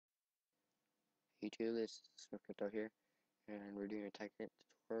YouTube, this is Crypto here, and we're doing a Tekkit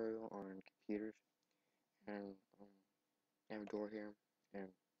tutorial on computers. And I have a door here, and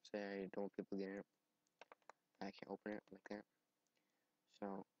say I don't want people getting it, I can't open it like that.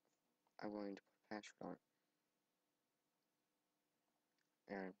 So I'm going to put a password on it.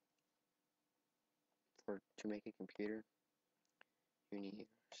 And to make a computer, you need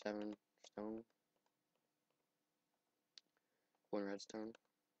 7 stone, 1 redstone,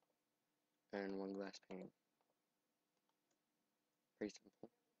 and 1 glass pane. Pretty simple.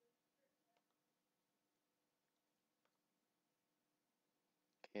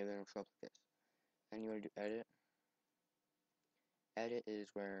 Okay, then it'll show up like this. Then you want to do edit. Edit is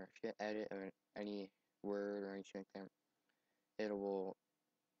where if you edit any word or anything like that, it will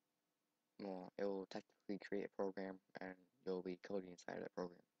technically create a program and you'll be coding inside of that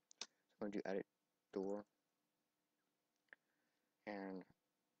program. So I'm going to do edit door, and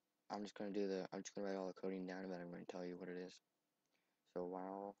I'm just going to write all the coding down, and then I'm going to tell you what it is. So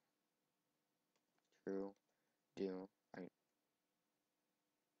while true do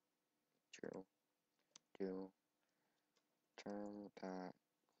term dot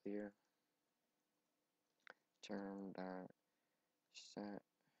clear term dot set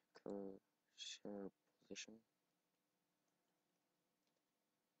cursor position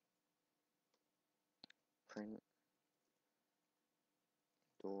print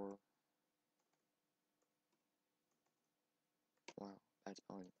door. Wow, bad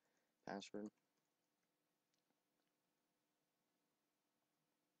spelling. Password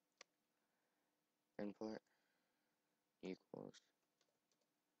input equals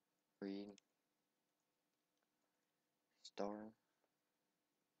read star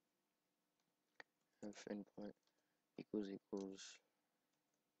if input equals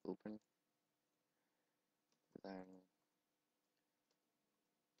open, then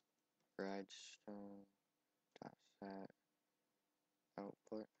redstone dot set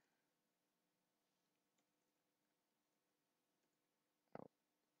output out.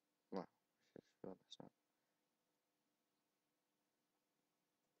 Wow, this is real messed up.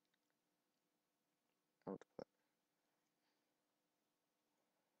 Output.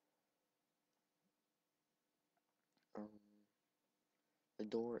 Um, the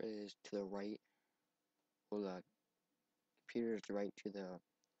door is to the right. Well, the computer is right to the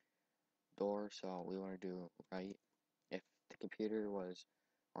door, so we want to do right. If the computer was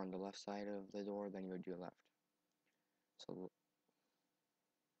on the left side of the door, then you would do left. So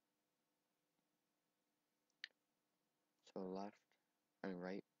left and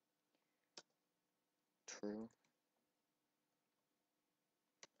right. True.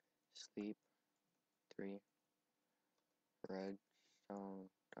 Sleep 3. Redstone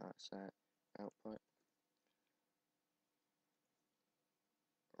dot set output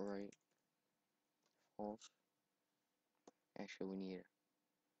right. False. Actually, we need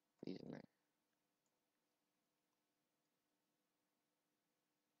these in there.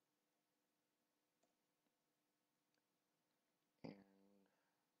 And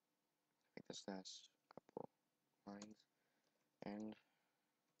I guess that's a couple lines. And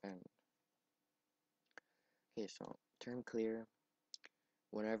end. Okay, so term clear.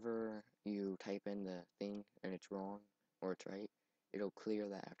 Whenever you type in the thing and it's wrong or it's right, it'll clear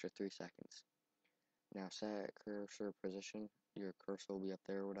that after 3 seconds. Now set cursor position. Your cursor will be up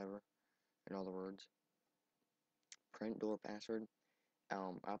there or whatever in all the words. Print door password.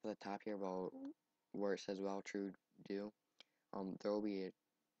 Up at the top here about where it says while true do, there will be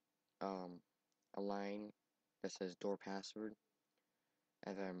a line that says door password,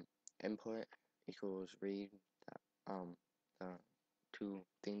 and then input equals read the 2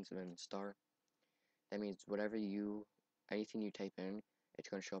 things and then star. That means anything you type in, it's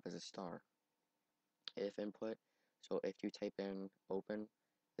going to show up as a star. If input, so if you type in open,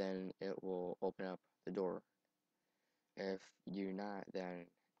 then it will open up the door. If you do not, then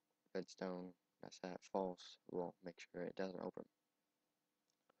redstone that's that false will make sure it doesn't open.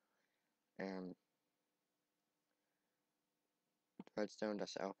 And redstone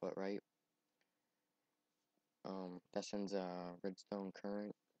that's output right. That sends a redstone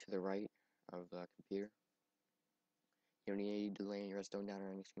current to the right of the computer. You don't need to lay any redstone down or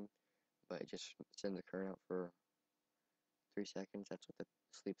anything, but it just sends the current out for 3 seconds. That's what the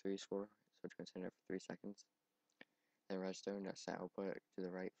sleep 3 is for. So it's going to send it for 3 seconds. Then redstone that's the output to the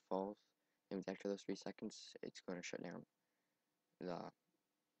right falls. And after those 3 seconds, it's going to shut down the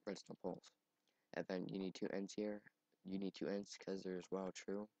redstone poles. And then you need 2 ends here. You need 2 ends because there's while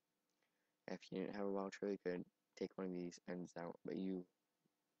true. If you didn't have a while true, you could take one of these ends out, but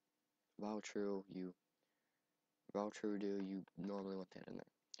while true do, you normally want that in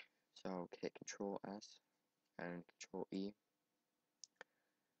there. So hit Control S and Control E.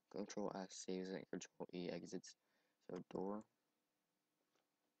 Control S saves it, Control E exits. So door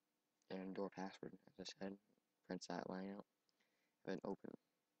and door password, as I said, prints that line out. And then open.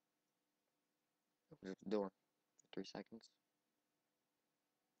 Opens the door for 3 seconds.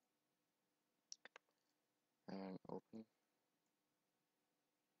 And open.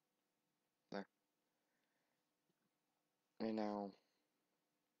 There. And now,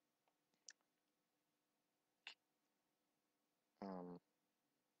 um,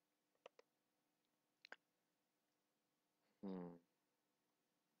 hmm.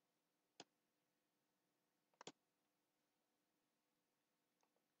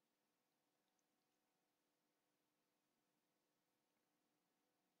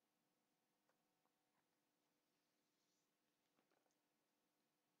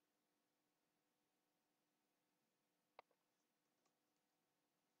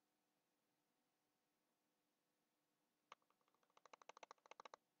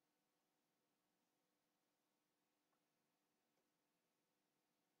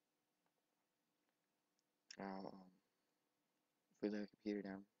 Now, if we lay the computer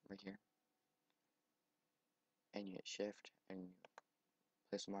down right here, and you hit Shift, and you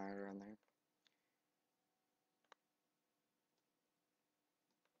place the monitor on there,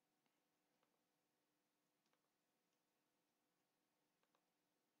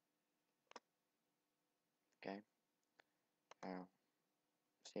 okay? Now,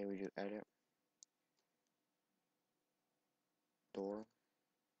 say we do Edit, Door,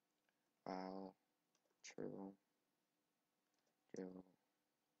 File, True, do,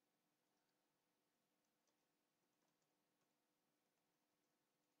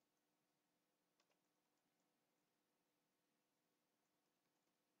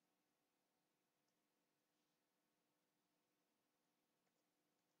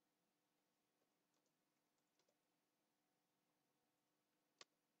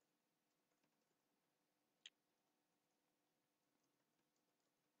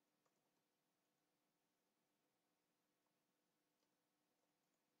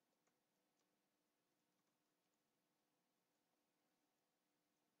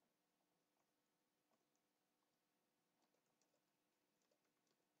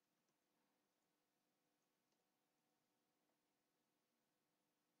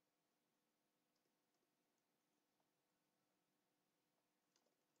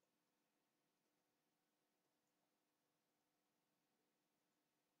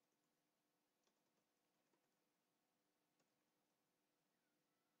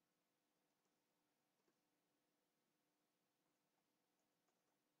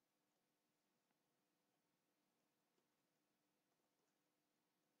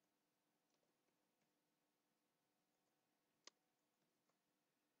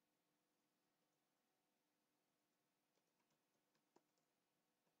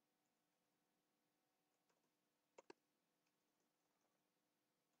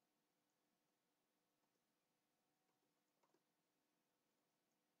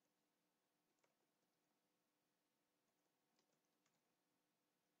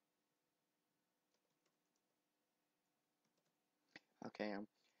 okay,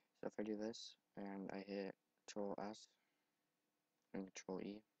 so if I do this, and I hit Control S, and Control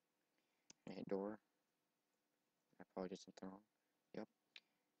E, and hit Door, I probably did something wrong, yep,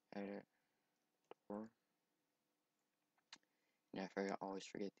 Edit, Door, and I always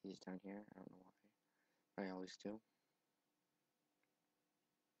forget these down here, I don't know why, but I always do.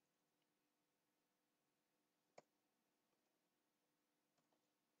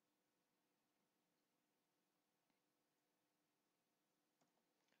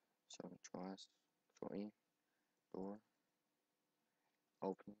 So Control S, Control E, Door,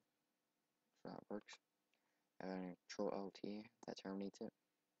 Open, so that works, and then Control LT, that terminates it,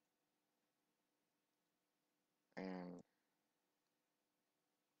 and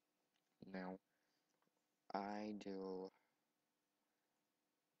now I do,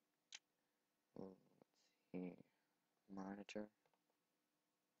 let's see, monitor,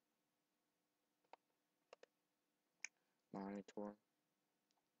 monitor,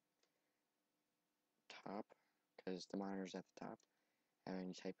 top, because the monitor's at the top, and then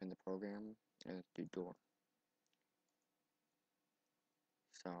you type in the program, and do door.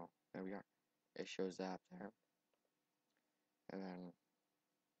 So, there we are. It shows that there, and then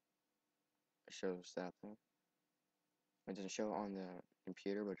it shows that there. It doesn't show on the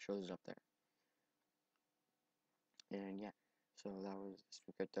computer, but it shows it up there. And yeah, so that was this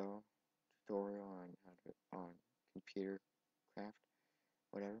Spaghetto tutorial on how to, on computer craft,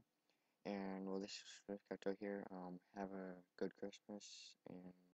 whatever. And well, this is Spaghetto here. Have a good Christmas, and